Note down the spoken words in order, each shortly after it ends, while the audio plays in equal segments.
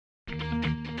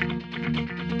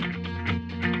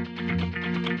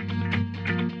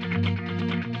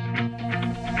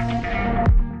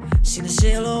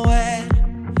silhouette,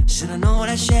 should I know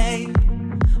that shape?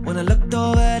 When I looked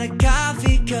over the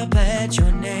coffee cup at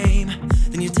your name,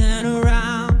 then you turn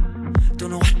around,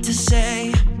 don't know what to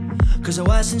say, cause I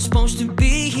wasn't supposed to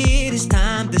be here, it's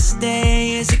time to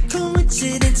stay. Is it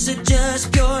coincidence or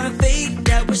just pure fate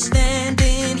that we're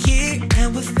standing here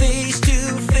and we're face to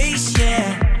face,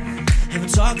 yeah?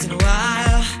 Haven't talked in a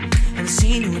while, haven't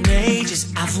seen you in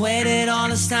ages, I've waited all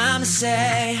this time to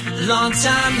say, long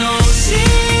time no see.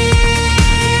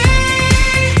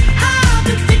 I've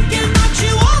been thinking about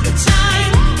you all the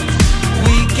time,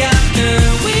 week after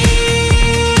week.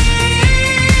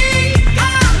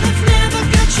 I've never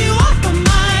got you off my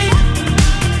mind,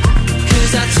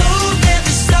 cause I told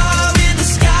every star in the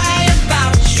sky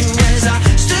about you as I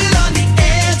stood on the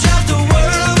edge of the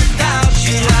world without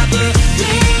you. I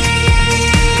believe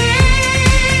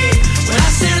when I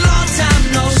said long time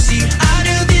no see, I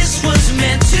knew this was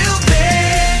meant to be.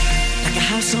 Like a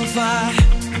house on fire,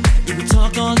 we could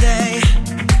talk all day.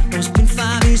 No, it's been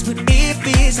 5 years, but it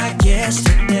feels like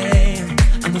yesterday.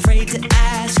 I'm afraid to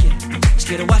ask you,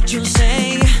 scared of what you'll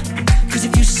say, cause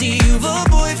if you see you've a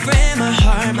boyfriend, my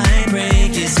heart might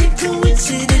break. Is it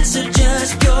coincidence or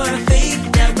just pure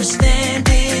fate that we're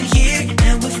standing here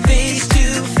and we're face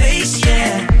to face,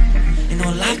 yeah? And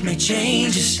all life may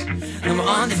change us, and we're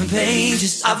on different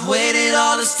pages. I've waited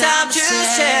all this time to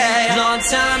say, long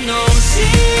time no see.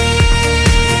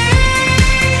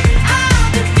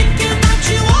 I've been thinking about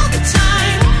you all the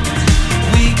time,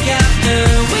 week after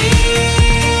week.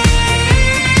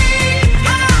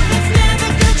 I've never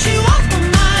got you off my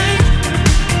mind,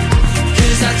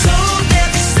 cause I told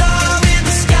every star in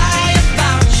the sky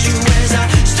about you as I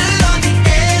stood on the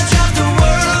edge of the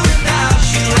world without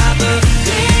you. I believe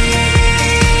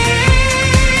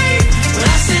when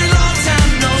I said long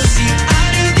time no see, I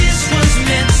knew this was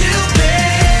meant to be.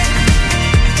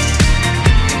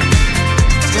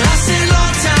 When I said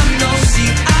long time no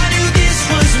see, I knew this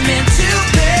was meant to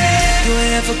be. Do I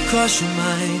ever cross your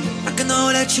mind? I can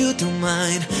know that you don't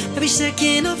mind, every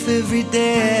second of every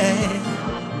day.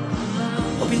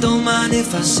 Hope you don't mind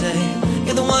if I say,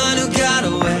 you're the one who got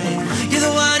away, you're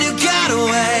the one who got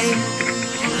away.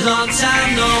 Long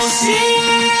time no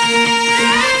see.